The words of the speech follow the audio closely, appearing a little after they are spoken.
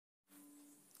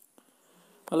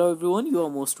Hello everyone, you are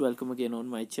most welcome again on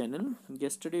my channel.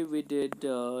 Yesterday we did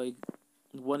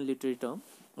one literary term,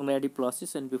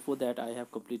 process, and before that I have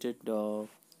completed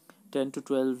 10 to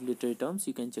 12 literary terms.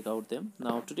 You can check out them.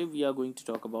 Now today we are going to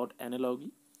talk about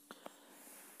analogy.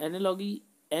 Analogy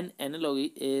An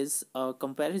analogy is a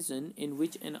comparison in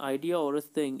which an idea or a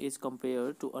thing is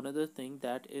compared to another thing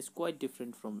that is quite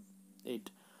different from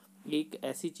it. एक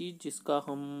ऐसी चीज़ जिसका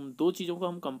हम दो चीज़ों का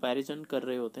हम comparison कर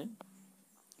रहे होते हैं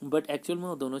बट एक्चुअल में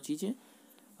वो दोनों चीज़ें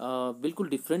बिल्कुल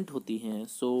डिफरेंट होती हैं.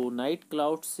 सो नाइट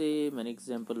क्लाउड से मैंने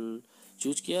एग्जांपल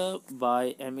चूज किया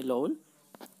bye Amy लॉवल.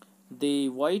 The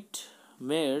white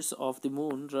mares of the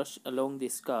moon rush along the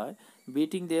sky,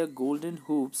 beating their golden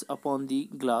hooves upon the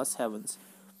glass heavens.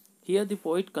 Here, the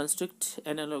poet constructs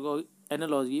an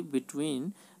analogy between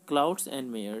clouds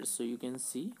and mares. So you can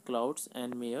see clouds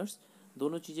and mares.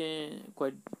 दोनों चीज़ें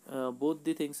quite both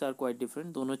the things are quite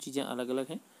different. दोनों चीज़ें अलग अलग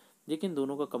हैं लेकिन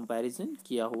दोनों का comparison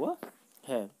किया हुआ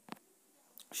है.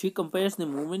 She compares the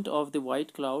movement of the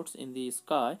white clouds in the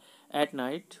sky at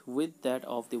night with that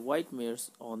of the white mares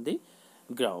on the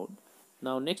ground.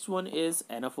 Now, next one is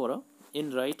anaphora.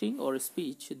 In writing or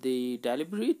speech, the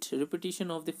deliberate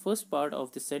repetition of the first part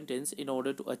of the sentence in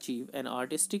order to achieve an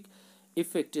artistic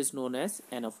effect is known as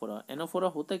anaphora.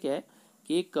 Anaphora होता क्या है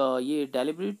कि एक ये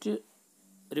deliberate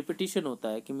repetition होता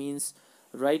है कि means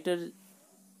writer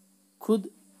खुद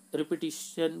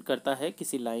रिपीटिशन करता है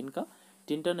किसी लाइन का.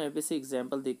 टिंटन एबे से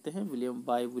एग्जाम्पल देखते हैं.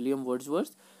 William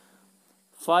Wordsworth.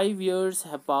 5 years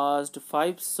have passed,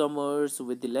 5 summers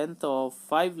with the length of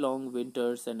 5 long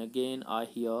winters, and again I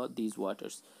hear these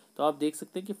waters. तो आप देख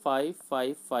सकते हैं कि 5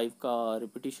 5 5 का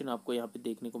रिपीटिशन आपको यहाँ पे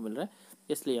देखने को मिल रहा है,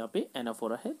 इसलिए यहाँ पे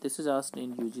एनाफोरा है. This is asked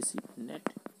in UGC net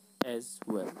as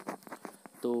well.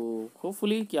 तो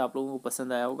होपफुली कि आप लोगों को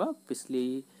पसंद आया होगा.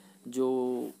 पिछली जो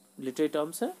लिटरेरी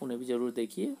टर्म्स है उन्हें भी ज़रूर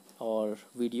देखिए और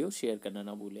वीडियो शेयर करना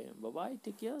ना भूलें. Bye bye,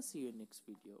 take care, C you next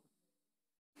video.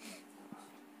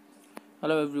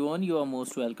 Hello everyone, you are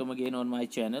most welcome again on my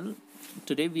channel.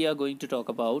 Today we are going to talk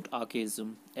about archaism,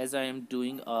 as I am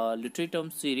doing a literary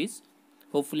term series.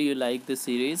 Hopefully you like this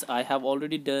series. I have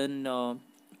already done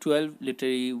 12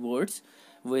 literary words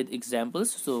with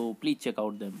examples, so please check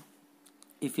out them.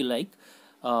 If you like,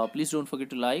 please don't forget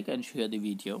to like and share the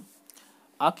video.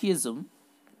 Archaism.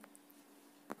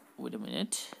 Wait a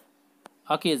minute.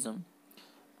 Archaism.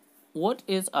 What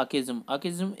is archaism?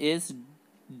 Archaism is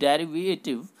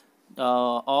derivative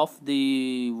of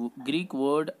the Greek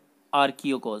word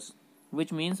archaeokos, which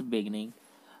means beginning.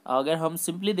 अगर हम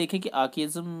simply देखें कि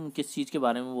आर्केज़म किस चीज़ के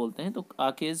बारे में बोलते हैं, तो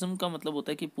आर्केज़म का मतलब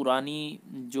होता है कि पुरानी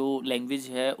जो लैंग्वेज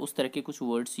है उस तरह के कुछ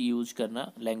वर्ड्स यूज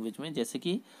करना लैंग्वेज में, जैसे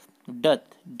कि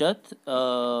doth. Doth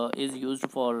is used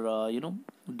for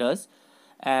does,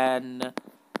 and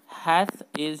hath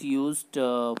is used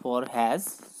for has.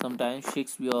 Sometimes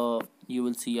Shakespeare, you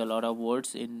will see a lot of words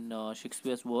in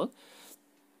Shakespeare's work.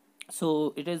 So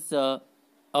it is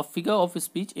a figure of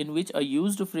speech in which a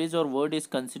used phrase or word is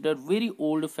considered very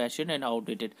old fashioned and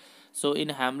outdated. So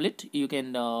in Hamlet you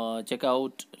can check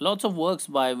out lots of works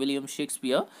by William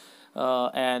Shakespeare,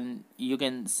 and you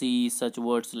can see such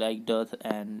words like doth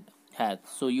and hath.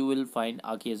 So you will find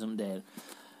archaism there.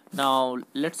 Now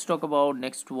let's talk about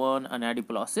next one,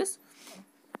 anadiplosis.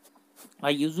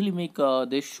 I usually make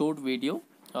this short video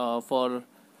for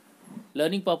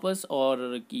learning purpose, और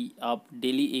कि आप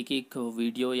daily एक एक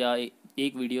video या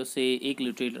एक video से एक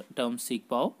literary term सीख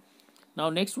पाओ. Now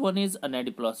next one is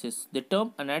अनैडिप्लॉसिस. The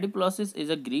term अनैडिप्लॉसिस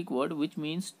is a Greek word which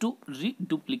means to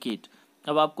रीडुप्लीकेट.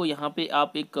 अब आपको यहाँ पे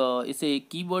आप एक इसे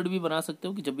कीवर्ड भी बना सकते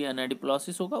हो कि जब भी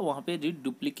अनैडिप्लॉसिस होगा वहाँ पे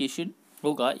रीडुप्लीकेशन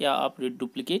होगा या आप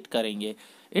रीडुप्लीकेट करेंगे.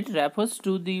 It refers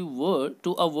to the word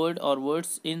to a word और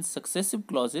words in successive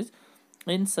clauses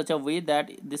in such a way that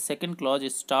the second clause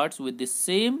starts with the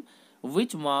same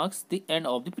which marks the end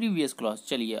of the previous clause.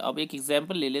 चलिए अब एक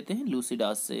example ले लेते हैं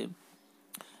लूसिडास से.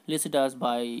 लूसिडास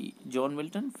bye John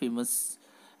Milton, famous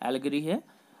allegory है.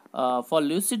 For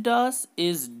लूसिडास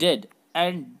is dead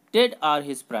and dead are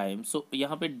his prime. सो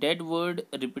यहाँ पे डेड वर्ड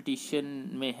रिपीटिशन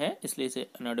में है, इसलिए इसे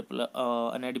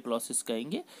अनैडिप्लॉसिस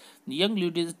कहेंगे. Young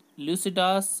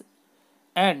लूसिडास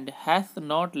and hath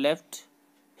not left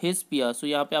his पिया. सो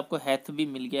यहाँ पे आपको हैथ भी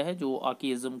मिल गया है जो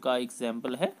आर्किज्म का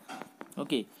एग्जाम्पल है.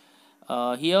 Okay,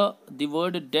 here the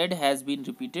word dead has been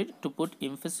repeated to put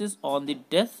emphasis on the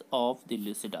death of the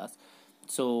लूसिडास.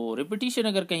 So repetition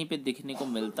अगर कहीं पे दिखने को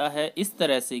मिलता है इस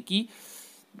तरह से कि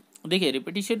देखिए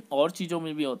रिपीटिशन और चीज़ों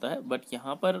में भी होता है, बट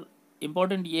यहाँ पर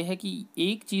इम्पॉर्टेंट ये है कि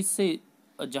एक चीज़ से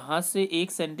जहाँ से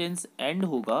एक सेंटेंस एंड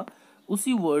होगा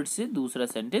उसी वर्ड से दूसरा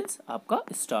सेंटेंस आपका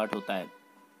स्टार्ट होता है.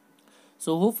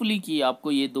 सो होपफुली कि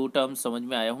आपको ये दो टर्म समझ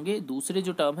में आए होंगे. दूसरे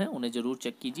जो टर्म है उन्हें ज़रूर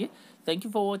चेक कीजिए. Thank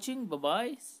you for watching. Bye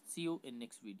bye. C you in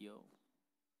next video.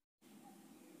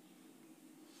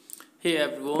 Hey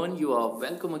everyone, you are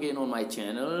welcome again on my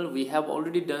channel. We have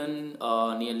already done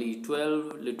nearly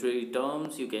 12 literary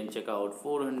terms. You can check out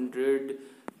 400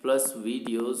 plus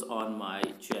videos on my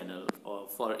channel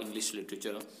for English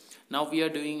literature. Now we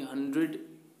are doing 100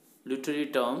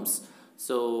 literary terms.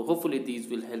 So hopefully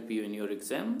these will help you in your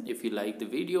exam. If you like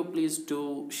the video, please do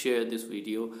share this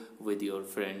video with your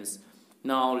friends.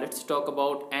 Now let's talk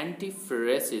about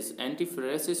antipheresis.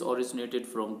 Antipheresis originated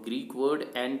from Greek word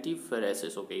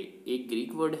antipheresis. Okay, एक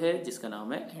Greek word है जिसका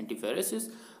नाम है antipheresis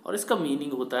और इसका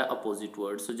meaning होता है opposite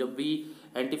word. So जब भी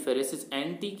antipheresis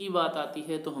anti की बात आती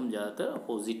है तो हम ज़्यादातर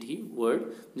opposite ही word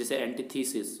जैसे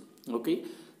antithesis. Okay,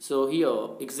 so here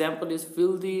example is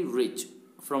filthy rich.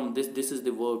 From this is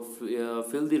the word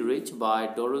filthy rich by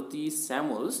Dorothy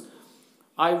Samuels.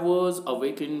 I was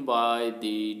awakened by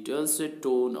the dulcet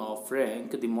tone of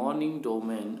Frank, the morning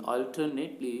doorman,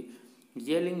 alternately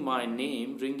yelling my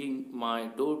name, ringing my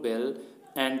doorbell,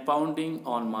 and pounding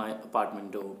on my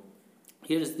apartment door.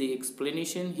 Here is the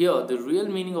explanation. Here, the real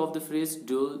meaning of the phrase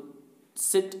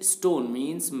dulcet tone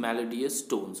means melodious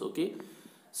tones. Okay,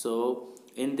 so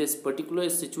in this particular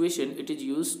situation, it is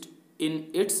used in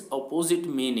its opposite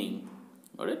meaning.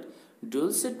 Alright,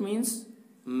 dulcet means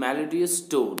melodious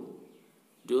tone.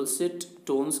 डुलसेट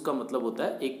tones का मतलब होता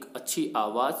है एक अच्छी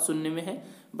आवाज़ सुनने में है,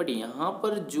 बट यहाँ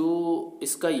पर जो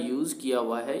इसका यूज़ किया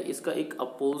हुआ है इसका एक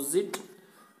अपोजिट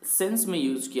सेंस में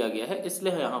यूज़ किया गया है,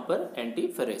 इसलिए यहाँ पर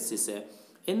एंटीफेरेसिस है.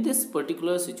 In this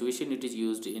particular situation it is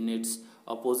used in its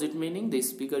opposite meaning. The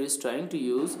speaker is trying to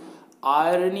use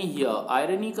irony here.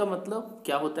 Irony का मतलब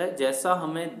क्या होता है, जैसा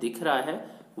हमें दिख रहा है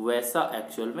वैसा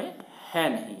एक्चुअल में है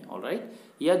नहीं. ऑलराइट,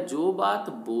 या जो बात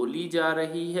बोली जा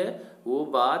रही है वो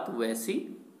बात वैसी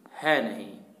है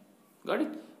नहीं. Got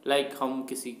it. लाइक हम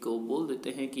किसी को बोल देते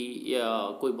हैं कि या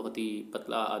कोई बहुत ही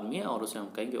पतला आदमी है और उसे हम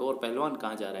कहेंगे और पहलवान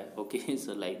कहाँ जा रहा है. Okay,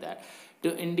 so like that to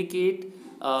indicate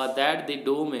that the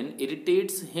domain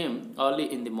irritates him early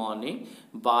in the morning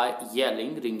bye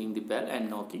yelling, ringing the bell and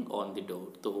knocking on the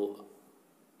door. तो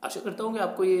आशा करता हूँ कि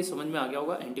आपको ये समझ में आ गया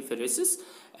होगा एंटीफेरेसिस.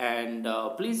 And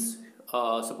please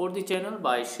support the channel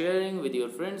by sharing with your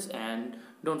friends and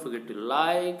don't forget to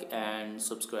like and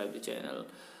subscribe the channel.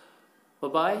 Bye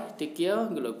bye, take care,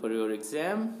 good luck for your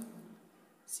exam,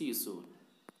 see you soon.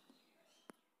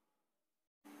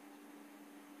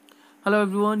 Hello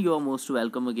everyone, you are most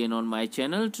welcome again on my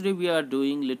channel. Today we are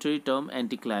doing literary term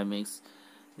anticlimax.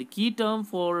 The key term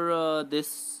for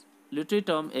this literary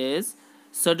term is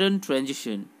sudden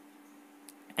transition.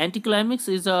 Anticlimax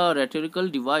is a rhetorical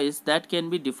device that can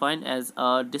be defined as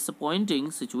a disappointing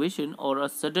situation or a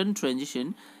sudden transition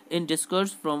in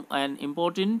discourse from an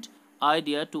important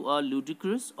idea to a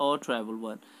ludicrous or trivial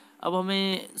one. अब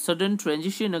हमें sudden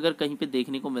transition अगर कहीं पे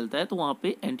देखने को मिलता है तो वहाँ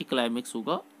पे एंटीक्लाइमेक्स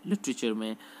होगा लिटरेचर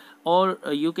में. और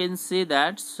you can say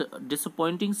that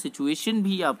disappointing situation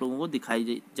भी आप लोगों को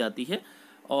दिखाई जाती है.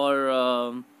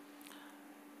 और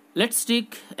let's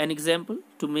take an example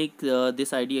to make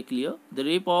this idea clear. The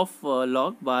Rape of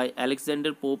Locke by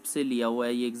Alexander Pope से लिया हुआ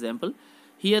है ये example.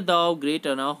 Hear thou great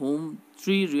Anna whom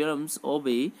three realms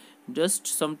obey,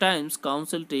 dost sometimes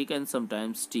counsel take and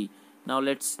sometimes tea. Now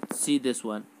let's see this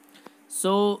one.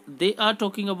 So they are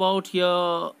talking about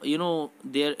here, you know,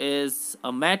 there is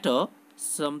a matter,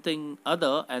 something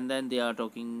other, and then they are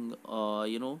talking,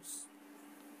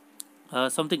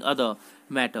 something other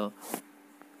matter.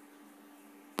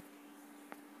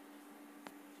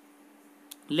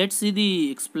 Let's see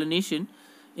the explanation.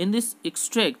 In this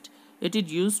extract, it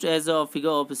is used as a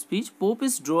figure of speech. Pope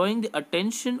is drawing the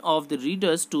attention of the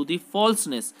readers to the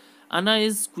falseness. Anna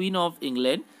is Queen of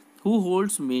England, who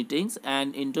holds meetings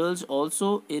and indulges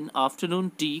also in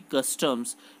afternoon tea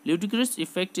customs. Ludicrous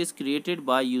effect is created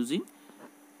by using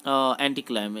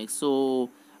anticlimax. So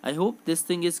I hope this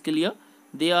thing is clear.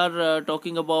 They are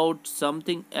talking about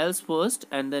something else first,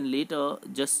 and then later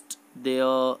just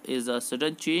there is a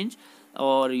sudden change,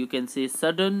 or you can say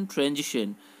sudden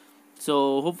transition. So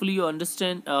hopefully you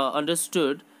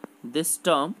understood this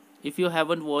term. If you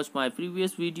haven't watched my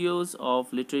previous videos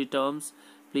of literary terms,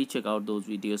 please check out those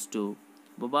videos too.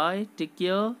 Bye bye, take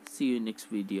care, see you in next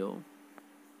video.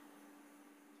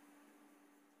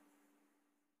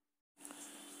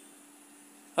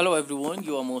 Hello everyone,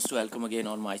 you are most welcome again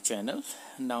on my channel.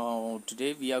 Now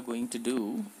today we are going to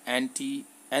do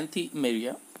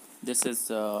antimeria. This is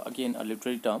again a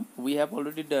literary term. We have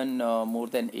already done more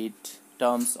than 8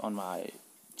 terms on my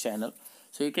channel,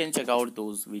 so you can check out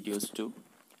those videos too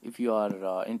if you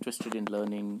are interested in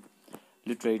learning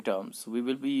literary terms. We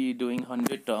will be doing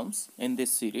 100 terms in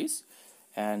this series,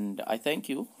 and I thank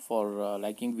you for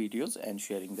liking videos and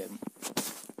sharing them.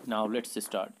 Now let's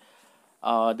start.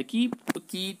 The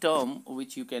key term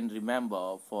which you can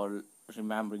remember for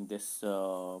remembering this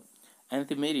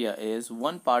anthemeria is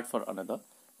one part for another,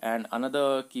 and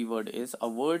another keyword is a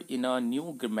word in a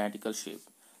new grammatical shape.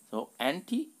 So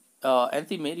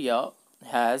anthemeria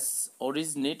has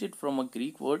originated from a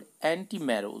Greek word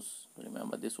antimeros.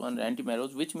 Remember this one,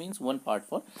 antimeros, which means one part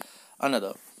for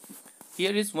another.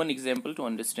 Here is one example to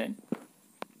understand.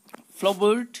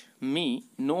 Flowbird me,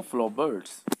 no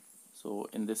flowbirds. So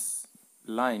in this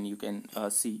line you can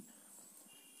see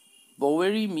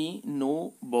Bowery me,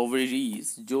 no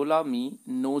Boweries, Jola me,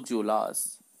 no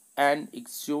Jolas, and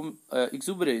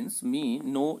exuberance me,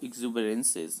 no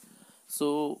exuberances.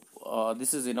 So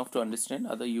this is enough to understand.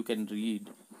 Other you can read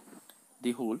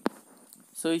the whole.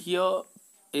 So here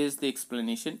is the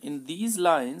explanation. In these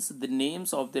lines, the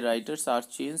names of the writers are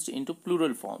changed into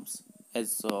plural forms,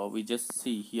 as we just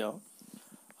see here.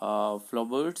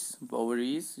 Flowbirds,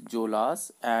 Boweries,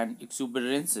 Jolas, and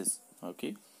exuberances.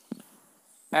 Okay,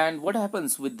 and what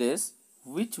happens with this,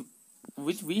 which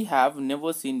we have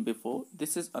never seen before?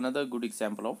 This is another good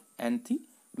example of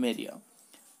anthemeria.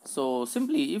 So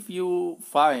simply, if you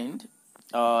find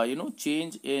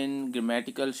change in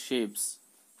grammatical shapes,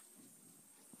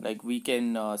 like we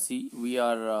can see, we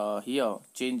are here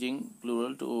changing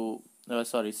plural to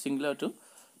singular to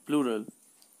plural.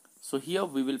 So here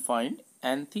we will find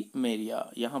anthemeria.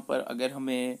 यहाँ पर अगर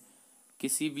हमें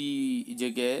किसी भी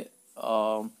जगह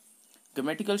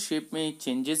grammatical shape में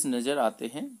changes नज़र आते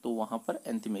हैं तो वहाँ पर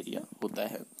एंथीमेरिया होता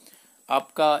है।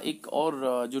 आपका एक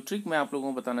और जो ट्रिक मैं आप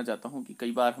लोगों को बताना चाहता हूँ कि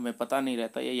कई बार हमें पता नहीं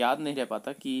रहता या याद नहीं रह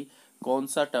पाता कि कौन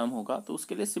सा टर्म होगा, तो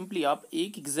उसके लिए सिंपली आप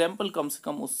एक एग्जाम्पल कम से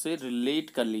कम उससे रिलेट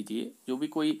कर लीजिए। जो भी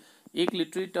कोई एक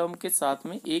लिटरेरी टर्म के साथ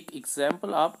में एक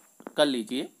एग्जाम्पल आप कर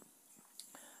लीजिए,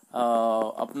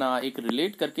 अपना एक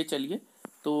रिलेट करके चलिए।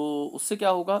 तो उससे क्या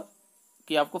होगा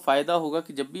कि आपको फ़ायदा होगा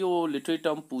कि जब भी वो लिटरेरी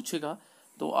टर्म पूछेगा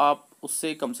तो आप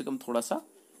उससे कम से कम थोड़ा सा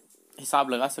हिसाब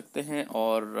लगा सकते हैं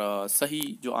और सही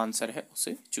जो आंसर है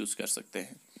उसे चूज़ कर सकते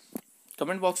हैं।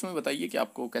 कमेंट बॉक्स में बताइए कि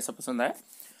आपको कैसा पसंद आया,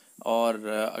 और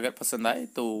अगर पसंद आए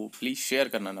तो प्लीज़ शेयर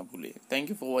करना ना भूलिए। Thank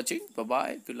you for watching, bye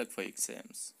bye, good luck for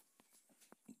exams.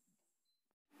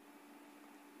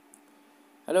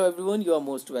 Hello everyone, you are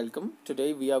most welcome.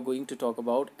 Today we are going to talk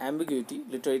about ambiguity,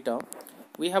 literary term.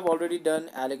 We have already done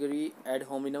allegory, ad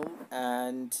hominem,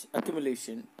 and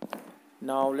accumulation.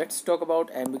 Now let's talk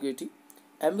about ambiguity.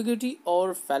 Ambiguity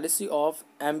or fallacy of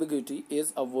ambiguity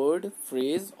is a word,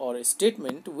 phrase or a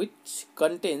statement which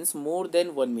contains more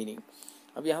than one meaning.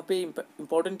 अब यहाँ पे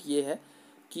important ये है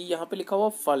कि यहाँ पे लिखा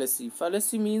हुआ fallacy.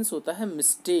 Fallacy means होता है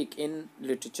mistake in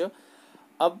literature.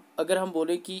 अब अगर हम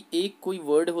बोले कि एक कोई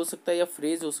वर्ड हो सकता है या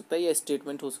फ्रेज हो सकता है या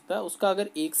स्टेटमेंट हो सकता है, उसका अगर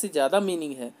एक से ज़्यादा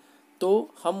मीनिंग है तो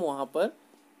हम वहाँ पर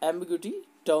एम्बिग्यूटी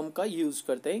टर्म का यूज़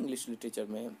करते हैं इंग्लिश लिटरेचर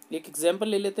में। एक एग्जांपल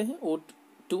ले लेते हैं, odd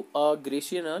to a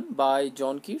Grecian earn by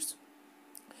John Keats.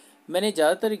 मैंने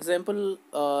ज़्यादातर एग्जांपल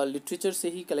लिटरेचर से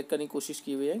ही कलेक्ट करने की कोशिश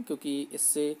की हुई है, क्योंकि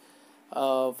इससे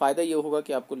फ़ायदा ये होगा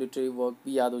कि आपको लिटरेरी वर्क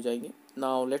भी याद हो जाएंगे।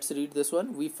 Now let's read this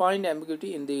one. We find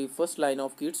ambiguity in the first line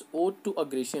of Keats odd to a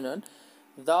Grecian earn,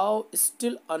 thou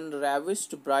still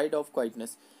unravished bride of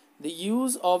quietness. The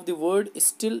use of the word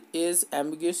still is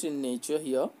ambiguous in nature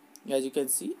here. As you can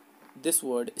see, this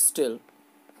word still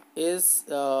is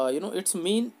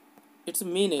its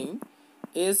meaning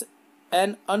is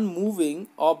an unmoving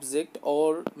object,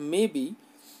 or may be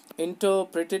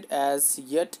interpreted as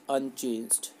yet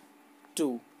unchanged.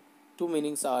 Two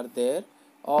meanings are there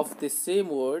of the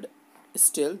same word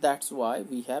still. That's why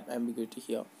we have ambiguity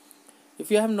here.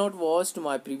 If you have not watched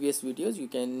my previous videos, you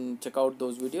can check out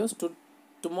those videos.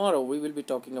 Tomorrow we will be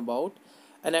talking about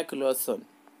anaclosson.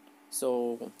 So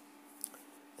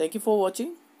thank you for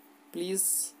watching. Please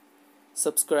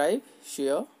subscribe,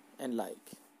 share and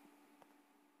like.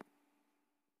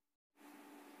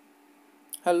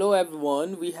 Hello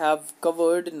everyone, we have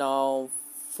covered now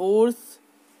fourth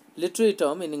literary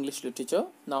term in English literature.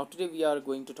 Now today we are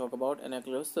going to talk about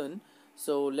anaclosson.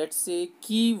 So let's say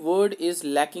key word is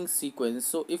lacking sequence.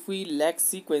 So if we lack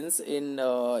sequence in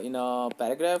a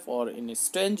paragraph or in a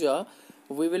stanza,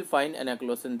 we will find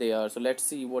anaclosson there. So let's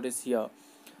see what is here.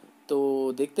 तो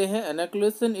देखते हैं,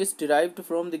 anaclosson is derived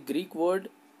from the Greek word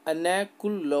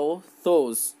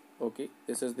anakulothos. Okay,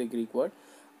 this is the Greek word,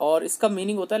 और इसका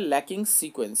meaning होता है lacking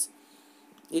sequence.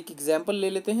 एक example ले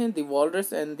लेते हैं, The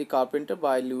Walrus and the Carpenter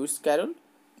by Lewis Carroll.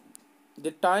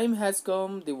 The time has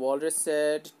come, the walrus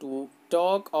said, to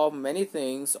talk of many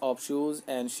things, of shoes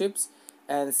and ships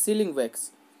and sealing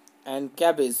wax. and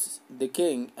cabbage, the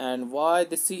king, and why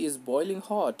the sea is boiling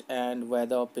hot, and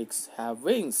whether pigs have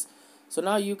wings. So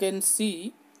now you can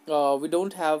see we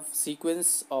don't have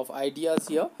sequence of ideas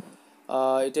here.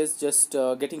 It is just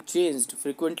getting changed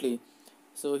frequently.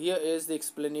 So here is the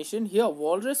explanation. Here,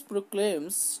 Walrus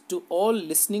proclaims to all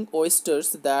listening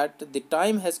oysters that the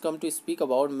time has come to speak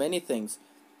about many things.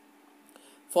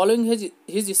 Following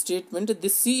his statement, the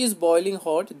sea is boiling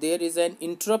hot, there is an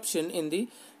interruption in the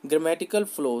grammatical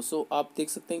flow. So आप देख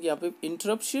सकते हैं कि यहाँ पे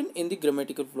interruption in the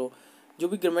grammatical flow, जो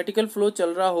भी grammatical flow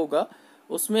चल रहा होगा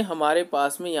उसमें हमारे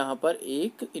पास में यहाँ पर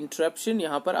एक interruption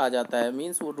यहाँ पर आ जाता है,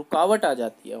 मीन्स वो रुकावट आ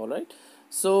जाती है. ऑलराइट,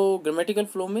 सो grammatical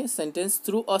flow में sentence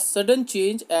through a sudden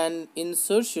change and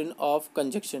insertion of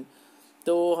conjunction.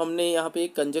 तो हमने यहाँ पे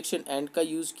एक कंजक्शन एंड का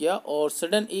यूज़ किया और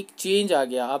सडन एक चेंज आ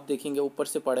गया. आप देखेंगे ऊपर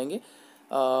से पढ़ेंगे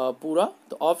पूरा.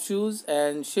 तो of shoes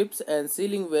and ships and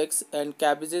sealing wax and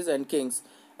cabbages and Kings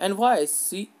and Y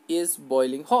C is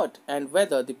boiling hot and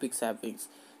whether the pigs have wings.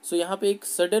 सो यहाँ पे एक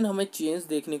सडन हमें चेंज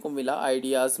देखने को मिला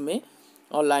आइडियाज़ में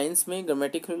और लाइंस में.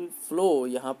 ग्रामेटिकल फ्लो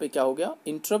यहाँ पे क्या हो गया,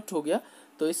 इंटरप्ट हो गया.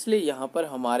 तो इसलिए यहाँ पर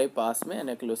हमारे पास में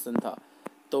एनक्लोसन था.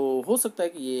 तो हो सकता है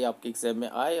कि ये आपके एग्जाम में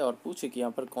आए और पूछे कि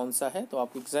यहाँ पर कौन सा है. तो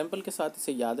आप एग्जाम्पल के साथ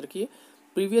इसे याद रखिए.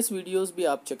 प्रीवियस वीडियोस भी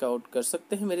आप चेकआउट कर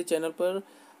सकते हैं मेरे चैनल पर.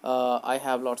 I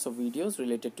have lots of videos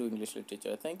related to English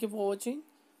literature. Thank you for watching.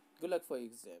 Good luck for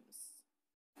exams.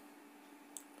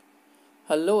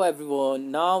 Hello everyone.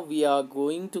 Now we are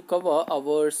going to cover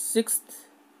our sixth,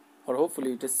 or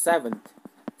hopefully it is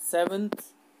seventh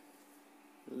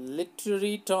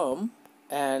literary term,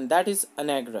 and that is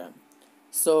anagram.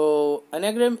 So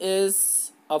anagram is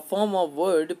a form of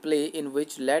word play in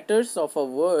which letters of a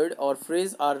word or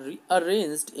phrase are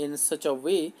rearranged in such a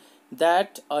way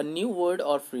that a new word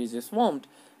or phrase is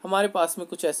formed. हमारे पास में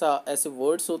कुछ ऐसे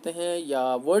words होते हैं या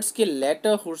words के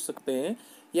letter हो सकते हैं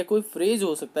या कोई फ्रेज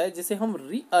हो सकता है जिसे हम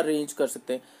रीअरेंज कर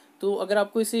सकते हैं. तो अगर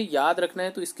आपको इसे याद रखना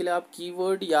है तो इसके लिए आप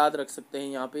कीवर्ड याद रख सकते हैं.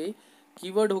 यहाँ पे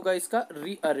कीवर्ड होगा इसका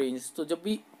रीअरेंज. तो जब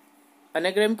भी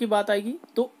एनाग्राम की बात आएगी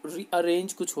तो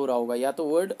रीअरेंज कुछ हो रहा होगा, या तो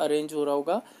वर्ड अरेंज हो रहा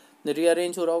होगा,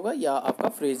 रीअरेंज हो रहा होगा, या आपका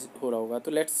फ्रेज हो रहा होगा.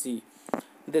 तो let's see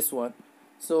this one.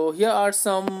 So here are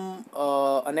some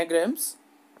anagrams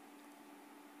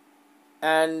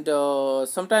and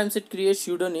sometimes it creates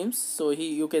pseudonyms. So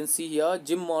you can see here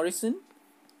Jim Morrison,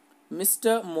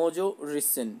 Mr. Mojo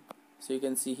Risson. So you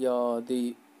can see here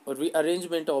the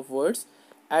rearrangement of words.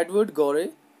 Edward Gorey,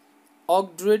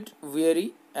 Ogdred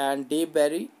Weary and Dave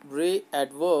Barry, Ray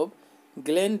Adverb,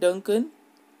 Glenn Duncan,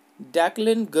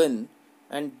 Declan Gunn,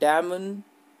 and Damon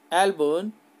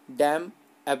Albarn, Dam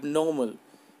Abnormal.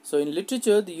 So in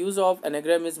literature, the use of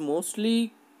anagram is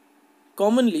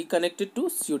commonly connected to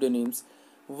pseudonyms,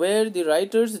 where the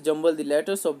writers jumble the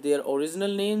letters of their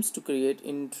original names to create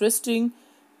interesting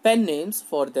pen names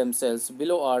for themselves.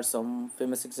 Below are some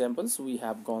famous examples we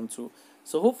have gone through.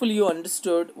 So hopefully you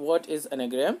understood what is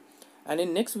anagram, and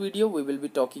in next video we will be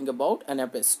talking about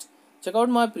anapest. Check out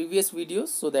my previous videos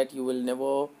so that you will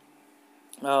never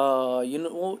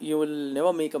you will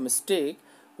never make a mistake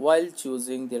while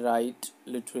choosing the right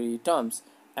literary terms.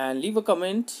 And leave a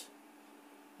comment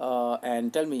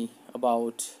and tell me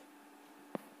about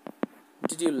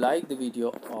did you like the video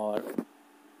or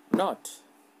not.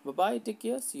 Bye bye, take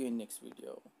care, see you in next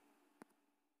video.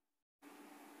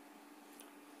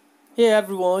 Hey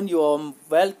everyone, you are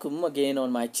welcome again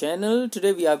on my channel.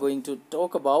 Today we are going to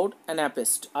talk about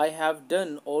anapest. I have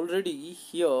done already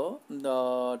here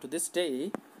to this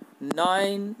day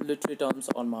 9 literary terms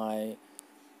on my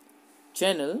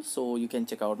channel, so you can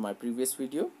check out my previous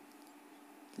video.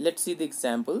 Let's see the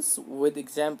examples. With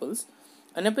examples,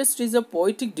 anapest is a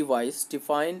poetic device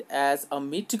defined as a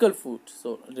metrical foot.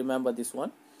 So remember this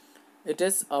one. It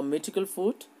is a metrical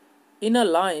foot in a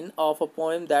line of a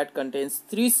poem that contains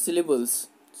 3 syllables.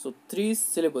 So 3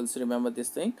 syllables, remember this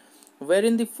thing,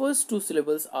 wherein the first 2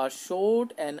 syllables are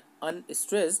short and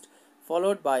unstressed,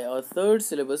 followed by a third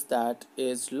syllable that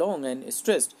is long and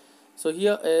stressed. So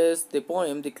here is the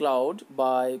poem The Cloud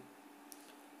by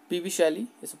P.B. Shelley.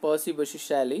 It's Percy Bysshe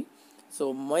Shelley.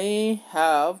 So may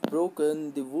have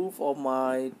broken the roof of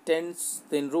my tent's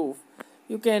thin roof.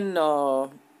 You can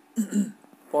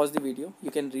pause the video.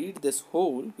 You can read this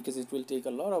whole because it will take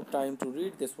a lot of time to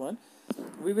read this one.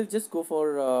 We will just go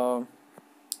for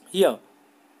here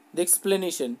the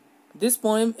explanation. This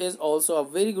poem is also a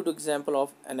very good example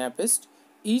of anapest.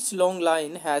 Each long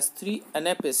line has 3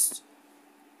 anapests.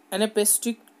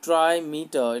 Anapestic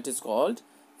trimeter it is called,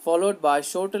 followed by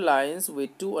shorter lines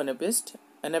with 2 anapests.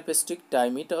 Anapestic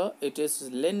diameter, it is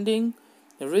lending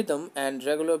rhythm and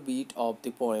regular beat of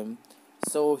the poem.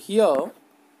 So here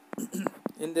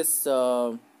in this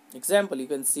Example, you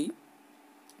can see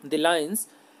the lines,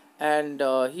 and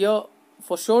here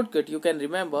for shortcut you can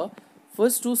remember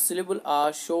first two syllable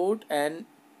are short and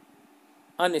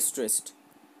unstressed.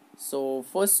 So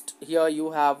first here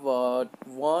you have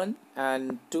one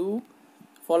and two,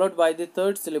 followed by the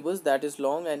third syllabus that is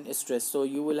long and stressed. So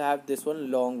you will have this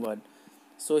one long one.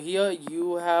 So here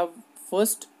you have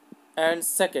first and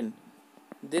second.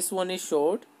 This one is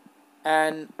short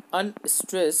and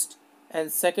unstressed,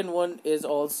 and second one is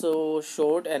also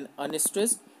short and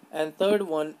unstressed, and third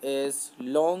one is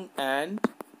long and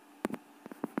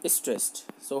stressed.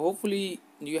 So hopefully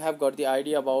you have got the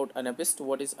idea about anapist,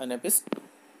 what is anapist.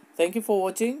 Thank you for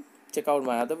watching. Check out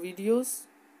my other videos.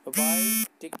 Bye bye,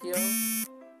 take care, see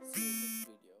you in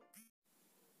next video.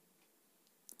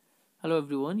 Hello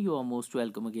everyone, you are most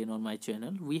welcome again on my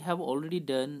channel. We have already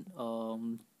done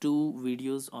two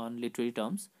videos on literary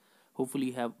terms. Hopefully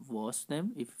you have watched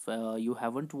them. If you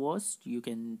haven't watched, you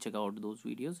can check out those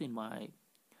videos in my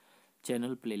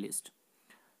channel playlist.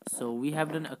 So we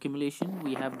have done accumulation,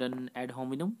 we have done ad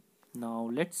hominem. Now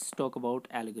let's talk about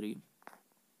allegory.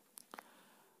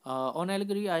 On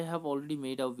allegory, I have already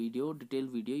made a video, detailed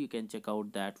video. You can check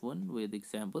out that one with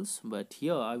examples. But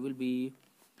here I will be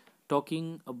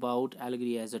talking about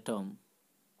allegory as a term.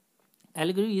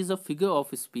 Allegory is a figure of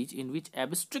speech in which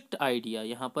abstract idea,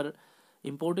 यहाँ पर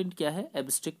important क्या है,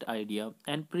 abstract idea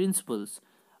and principles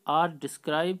are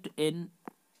described in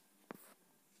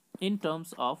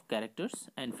terms of characters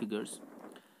and figures.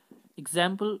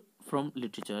 Example from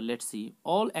literature. Let's see.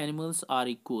 All animals are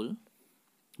equal,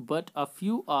 but a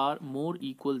few are more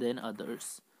equal than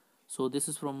others. So this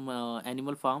is from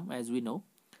Animal Farm, as we know.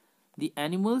 The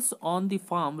animals on the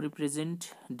farm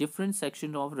represent different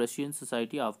sections of Russian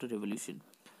society after revolution.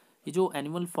 ये जो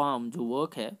animal farm जो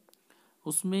work है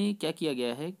उसमें क्या किया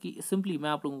गया है कि सिंपली मैं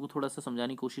आप लोगों को थोड़ा सा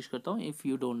समझाने की कोशिश करता हूँ, इफ़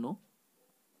यू डोंट नो,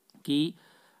 कि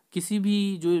किसी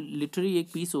भी जो लिटरेरी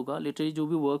एक पीस होगा, लिटरेरी जो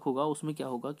भी वर्क होगा, उसमें क्या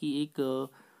होगा कि एक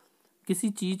किसी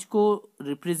चीज़ को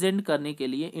रिप्रेजेंट करने के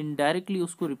लिए, इनडायरेक्टली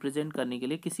उसको रिप्रेजेंट करने के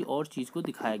लिए किसी और चीज़ को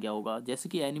दिखाया गया होगा. जैसे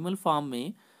कि एनिमल फार्म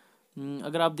में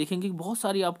अगर आप देखेंगे कि बहुत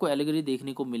सारी आपको एलिगरी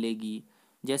देखने को मिलेगी.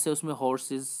 जैसे उसमें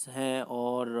हॉर्सेस हैं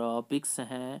और पिग्स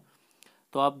हैं,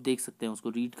 तो आप देख सकते हैं, उसको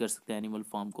रीड कर सकते हैं एनिमल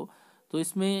फार्म को. तो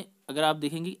इसमें अगर आप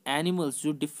देखेंगे एनिमल्स,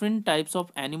 जो डिफरेंट टाइप्स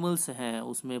ऑफ एनिमल्स हैं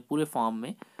उसमें पूरे फार्म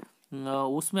में,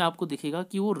 उसमें आपको दिखेगा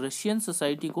कि वो रशियन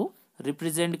सोसाइटी को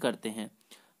रिप्रेजेंट करते हैं.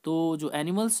 तो जो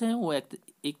एनिमल्स हैं वो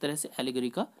एक तरह से एलिगरी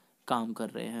का काम कर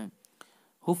रहे हैं.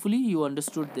 Hopefully you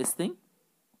understood this thing.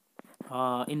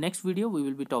 In next video we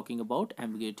will be talking about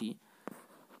ambiguity.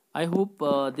 I hope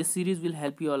this series will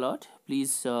help you a lot.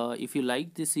 Please, if you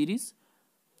like this series,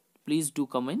 please do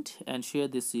comment and share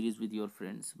this series with your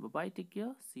friends. Bye bye, take care,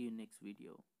 see you next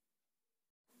video.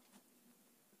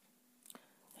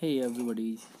 Hey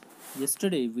everybody,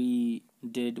 yesterday we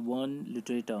did one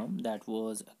literary term, that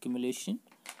was accumulation.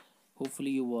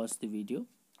 Hopefully you watched the video.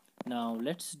 Now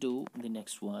let's do the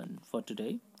next one for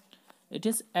today. It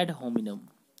is ad hominem.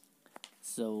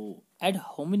 So ad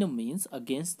hominem means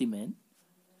against the man.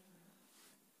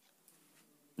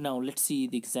 Now let's see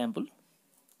the example.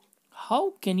 How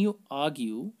can you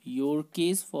argue your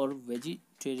case for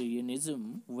vegetarianism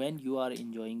when you are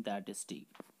enjoying that steak?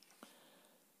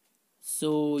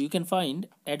 So you can find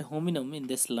ad hominem in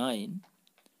this line,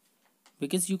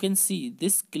 because you can see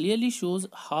this clearly shows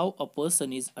how a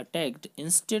person is attacked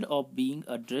instead of being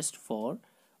addressed for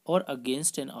or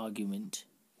against an argument.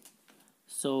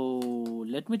 So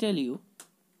let me tell you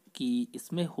कि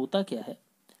इसमें होता क्या है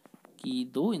कि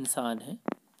दो इंसान हैं,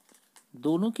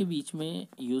 दोनों के बीच में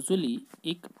यूजुअली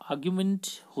एक आर्ग्यूमेंट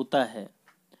होता है.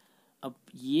 अब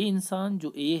ये इंसान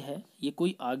जो ए है ये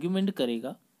कोई आर्ग्यूमेंट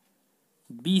करेगा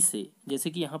बी से. जैसे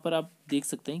कि यहाँ पर आप देख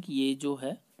सकते हैं कि ये जो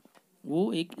है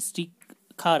वो एक स्टिक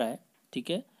खा रहा है, ठीक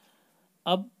है.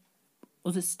 अब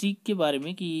उस स्टिक के बारे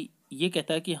में कि ये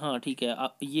कहता है कि हाँ ठीक है,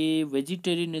 ये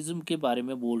वेजिटेरियनिज्म के बारे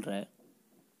में बोल रहा है.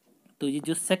 तो ये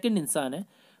जो सेकंड इंसान है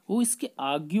वो इसके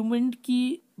आर्ग्यूमेंट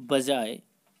की बजाय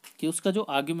कि उसका जो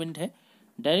आर्ग्यूमेंट है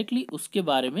डायरेक्टली उसके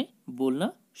बारे में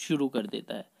बोलना शुरू कर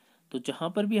देता है. तो जहाँ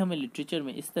पर भी हमें लिटरेचर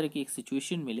में इस तरह की एक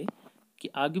सिचुएशन मिले कि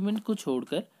आर्ग्यूमेंट को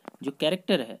छोड़कर जो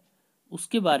कैरेक्टर है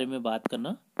उसके बारे में बात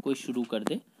करना कोई शुरू कर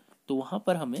दे, तो वहाँ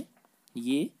पर हमें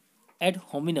ये एड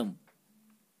होमिनम,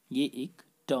 ये एक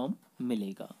टर्म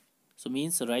मिलेगा. So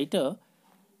means writer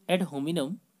add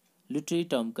hominem literary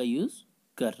term का यूज़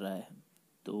कर रहा है.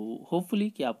 तो होपफुली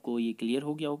कि आपको ये क्लियर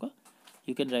हो गया होगा.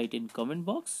 You can write in comment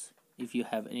box if you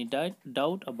have any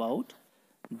doubt about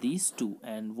these two,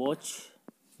 and watch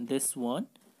this one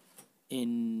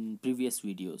in previous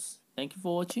videos. Thank you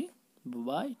for watching. Bye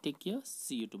bye, take care,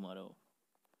 see you tomorrow.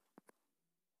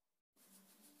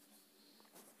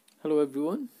 Hello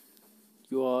everyone,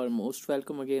 you are most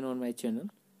welcome again on my channel.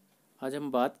 आज हम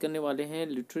बात करने वाले हैं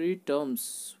literary terms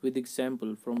with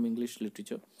example from English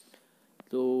literature.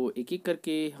 तो एक एक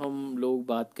करके हम लोग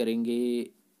बात करेंगे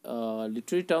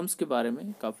लिटरेरी टर्म्स के बारे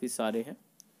में। काफ़ी सारे हैं,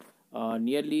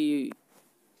 नियरली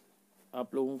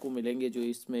आप लोगों को मिलेंगे जो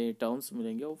इसमें टर्म्स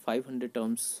मिलेंगे वो 500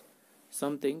 terms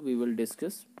something we will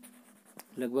discuss.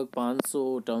 लगभग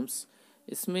 500 टर्म्स।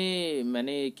 इसमें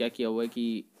मैंने क्या किया हुआ है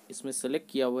कि इसमें सेलेक्ट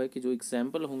किया हुआ है कि जो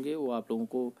एग्जाम्पल होंगे वो आप लोगों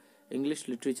को इंग्लिश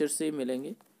लिटरेचर से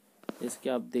मिलेंगे। जैसे कि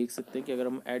आप देख सकते हैं कि अगर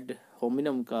हम एड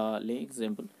होमिनम का लें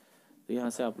एग्जाम्पल तो यहाँ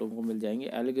से आप लोगों को मिल जाएंगे।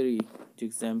 एलिगरी जो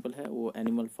एग्जाम्पल है वो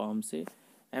एनिमल फार्म से।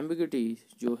 एम्बिग्यूटी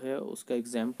जो है उसका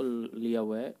एग्जाम्पल लिया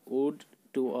हुआ है odd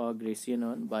to a Grecian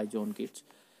earn by John Keats.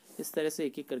 इस तरह से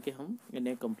एक एक करके हम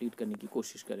इन्हें कंप्लीट करने की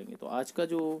कोशिश करेंगे। तो आज का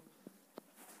जो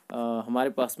हमारे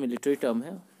पास में लिटरेरी टर्म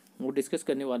है वो डिस्कस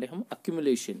करने वाले हम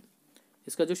अक्यूमुलेशन।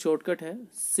 इसका जो शॉर्टकट है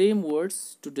same words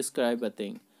to describe a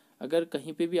thing. अगर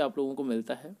कहीं पे भी आप लोगों को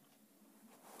मिलता है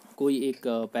कोई एक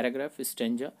पैराग्राफ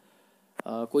स्टेंजा,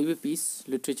 कोई भी पीस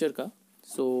लिटरेचर का,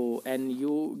 so and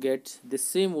you get the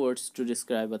same words to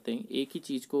describe a thing, एक ही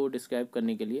चीज़ को डिस्क्राइब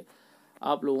करने के लिए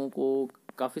आप लोगों को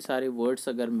काफ़ी सारे वर्ड्स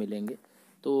अगर मिलेंगे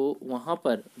तो वहाँ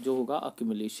पर जो होगा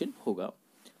अक्यूमुलेशन होगा।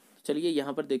 चलिए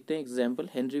यहाँ पर देखते हैं example.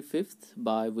 Henry fifth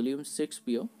by William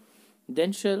Shakespeare.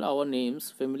 Then shall our names,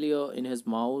 familiar in his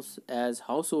mouth as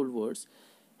household words,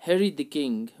 Harry the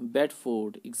King,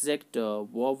 Bedford, Exeter,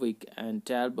 Warwick, and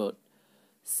Talbot,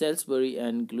 Salisbury,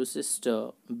 and Gloucester,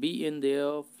 be in their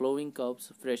flowing cups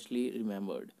freshly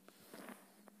remembered.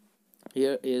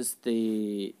 Here is the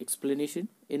explanation.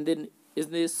 In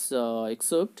this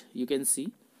excerpt, you can see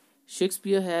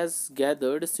Shakespeare has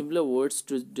gathered similar words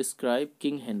to describe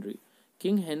King Henry.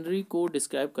 King Henry को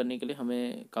describe करने के लिए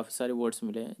हमें काफ़ी सारे words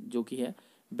मिले हैं जो कि है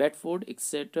बेडफोर्ड,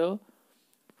 एक्सेटर,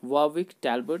 वाविक,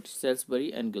 टैलबर्ट, सेल्सबरी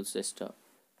एंड ग्लुसेस्टर।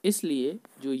 इसलिए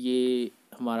जो ये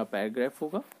हमारा पैराग्राफ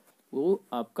होगा वो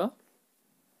आपका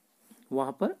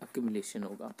वहाँ पर अक्यूमुलेशन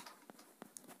होगा।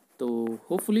 तो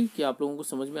होपफुली कि आप लोगों को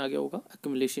समझ में आ गया होगा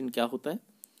अक्यूमुलेशन क्या होता है।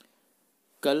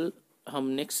 कल हम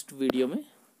नेक्स्ट वीडियो में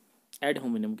एड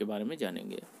होमिनम के बारे में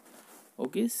जानेंगे।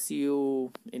 Okay, C you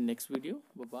in next video.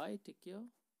 Bye bye, take care.